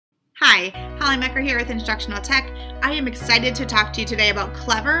Hi, Holly Mecker here with Instructional Tech. I am excited to talk to you today about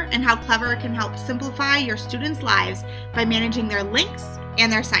Clever and how Clever can help simplify your students' lives by managing their links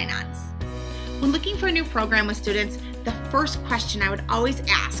and their sign-ons. When looking for a new program with students, the first question I would always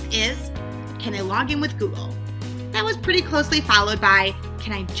ask is, can they log in with Google? That was pretty closely followed by,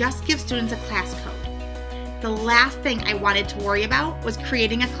 can I just give students a class code? The last thing I wanted to worry about was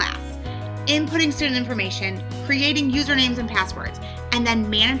creating a class, inputting student information, creating usernames and passwords, and then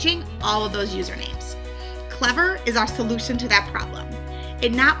managing all of those usernames. Clever is our solution to that problem.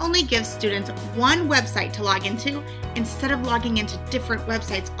 It not only gives students one website to log into instead of logging into different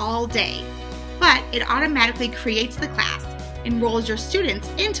websites all day, but it automatically creates the class, enrolls your students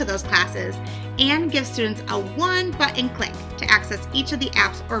into those classes, and gives students a one-button click to access each of the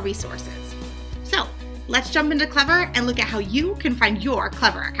apps or resources. So let's jump into Clever and look at how you can find your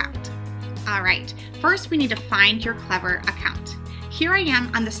Clever account. All right, first we need to find your Clever account. Here I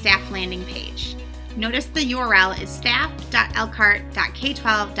am on the staff landing page. Notice the URL is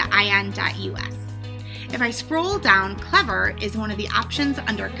staff.elkhart.k12.in.us. If I scroll down, Clever is one of the options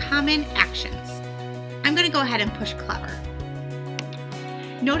under Common Actions. I'm going to go ahead and push Clever.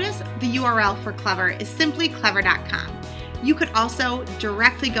 Notice the URL for Clever is simply clever.com. You could also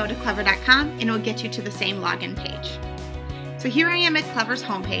directly go to clever.com and it will get you to the same login page. So here I am at Clever's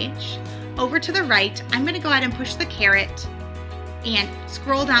homepage. Over to the right, I'm going to go ahead and push the caret and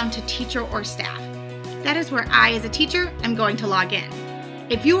scroll down to teacher or staff. That is where I, as a teacher, am going to log in.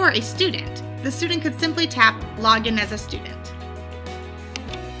 If you are a student, the student could simply tap log in as a student.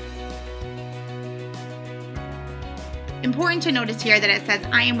 Important to notice here that it says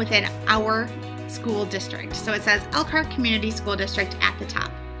I am within our school district. So it says Elkhart Community School District at the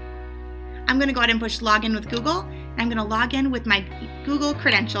top. I'm going to go ahead and push login with Google, and I'm going to log in with my Google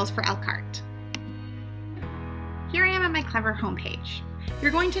credentials for Elkhart. Here I am at my Clever homepage.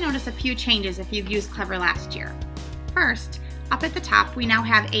 You're going to notice a few changes if you've used Clever last year. First, up at the top, we now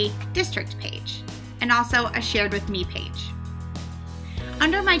have a district page and also a shared with me page.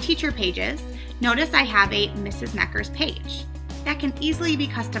 Under my teacher pages, notice I have a Mrs. Meckers page. That can easily be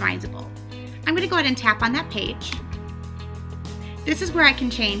customizable. I'm going to go ahead and tap on that page. This is where I can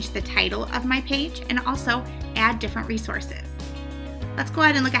change the title of my page and also add different resources. Let's go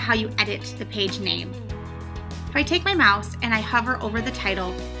ahead and look at how you edit the page name. If I take my mouse and I hover over the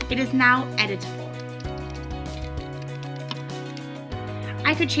title, it is now editable.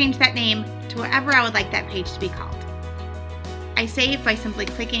 I could change that name to whatever I would like that page to be called. I save by simply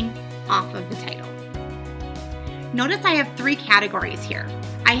clicking off of the title. Notice I have three categories here.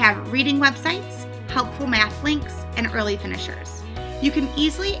 I have reading websites, helpful math links, and early finishers. You can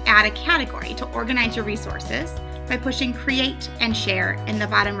easily add a category to organize your resources by pushing Create and Share in the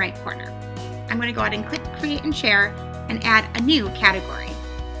bottom right corner. I'm going to go ahead and click Create and Share and add a new category.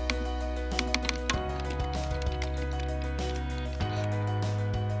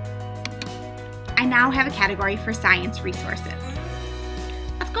 I now have a category for science resources.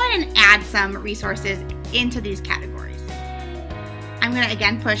 Let's go ahead and add some resources into these categories. I'm going to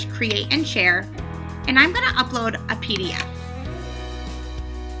again push Create and Share, and I'm going to upload a PDF.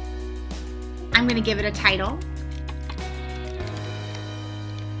 I'm going to give it a title.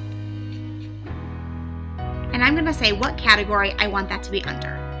 And I'm going to say what category I want that to be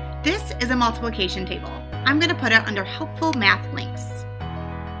under. This is a multiplication table. I'm going to put it under helpful math links.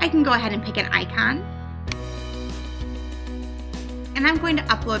 I can go ahead and pick an icon. And I'm going to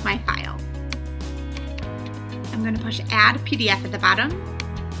upload my file. I'm going to push Add PDF at the bottom.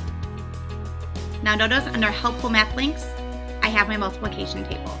 Now notice under helpful math links, I have my multiplication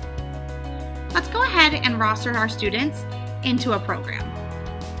table. Let's go ahead and roster our students into a program.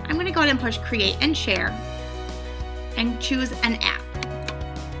 I'm going to go ahead and push Create and Share and choose an app.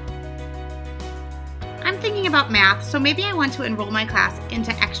 I'm thinking about math, so maybe I want to enroll my class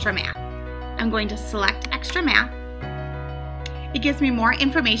into Extra Math. I'm going to select Extra Math. It gives me more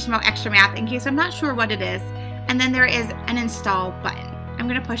information about Extra Math in case I'm not sure what it is, and then there is an Install button. I'm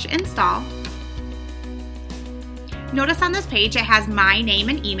going to push Install. Notice on this page it has my name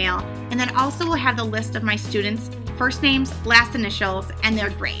and email, and then also will have the list of my students' first names, last initials, and their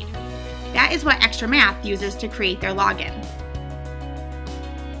grade. That is what Extra Math uses to create their login.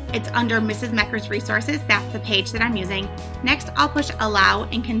 It's under Mrs. Meckers Resources, that's the page that I'm using. Next, I'll push Allow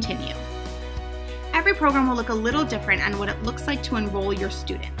and Continue. Every program will look a little different on what it looks like to enroll your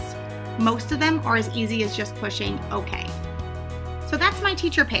students. Most of them are as easy as just pushing OK. So that's my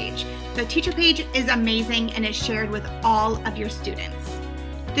teacher page. The teacher page is amazing and is shared with all of your students.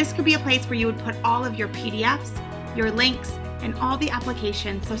 This could be a place where you would put all of your PDFs, your links, and all the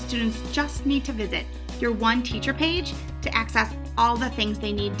applications, so students just need to visit your one teacher page to access all the things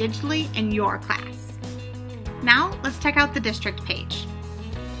they need digitally in your class. Now, let's check out the district page.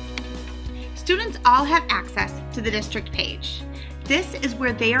 Students all have access to the district page. This is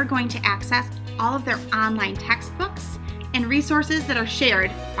where they are going to access all of their online textbooks and resources that are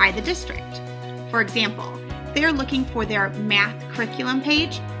shared by the district. For example, if they are looking for their math curriculum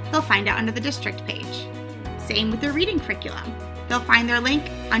page, they'll find it under the district page. Same with their reading curriculum. They'll find their link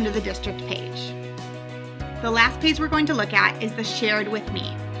under the district page. The last page we're going to look at is the Shared with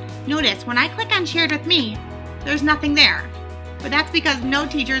Me. Notice when I click on Shared with Me, there's nothing there, but that's because no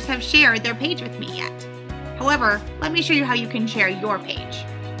teachers have shared their page with me yet. However, let me show you how you can share your page.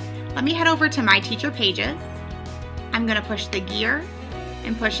 Let me head over to My Teacher Pages. I'm going to push the gear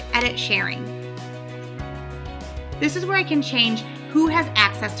and push Edit Sharing. This is where I can change who has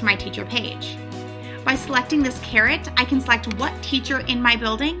access to my teacher page. By selecting this caret, I can select what teacher in my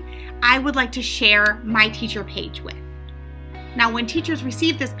building I would like to share my teacher page with. Now, when teachers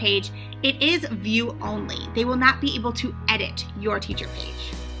receive this page, it is view only. They will not be able to edit your teacher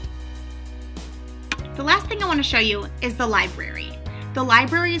page. The last thing I want to show you is the library. The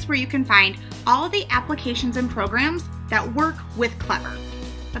library is where you can find all the applications and programs that work with Clever.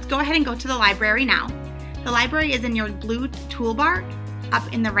 Let's go ahead and go to the library now. The library is in your blue toolbar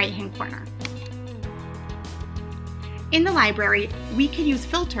up in the right-hand corner. In the library, we can use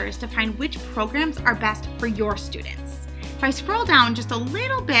filters to find which programs are best for your students. If I scroll down just a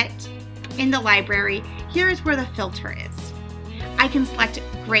little bit in the library, here is where the filter is. I can select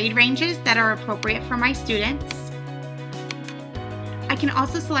grade ranges that are appropriate for my students. I can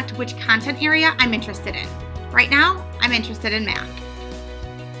also select which content area I'm interested in. Right now, I'm interested in math.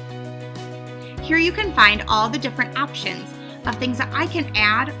 Here you can find all the different options of things that I can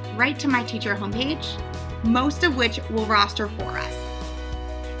add right to my teacher homepage, most of which will roster for us.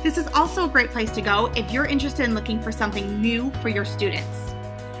 This is also a great place to go if you're interested in looking for something new for your students.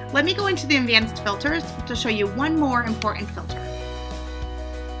 Let me go into the advanced filters to show you one more important filter.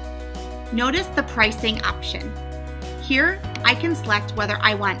 Notice the pricing option. Here, I can select whether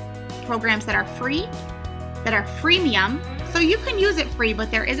I want programs that are free, that are freemium, so you can use it free, but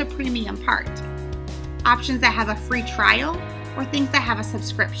there is a premium part. Options that have a free trial, or things that have a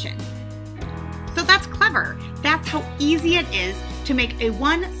subscription. So that's Clever. That's how easy it is to make a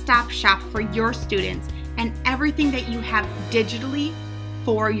one-stop shop for your students and everything that you have digitally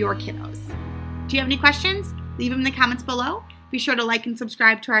for your kiddos. Do you have any questions? Leave them in the comments below. Be sure to like and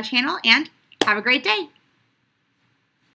subscribe to our channel, and have a great day.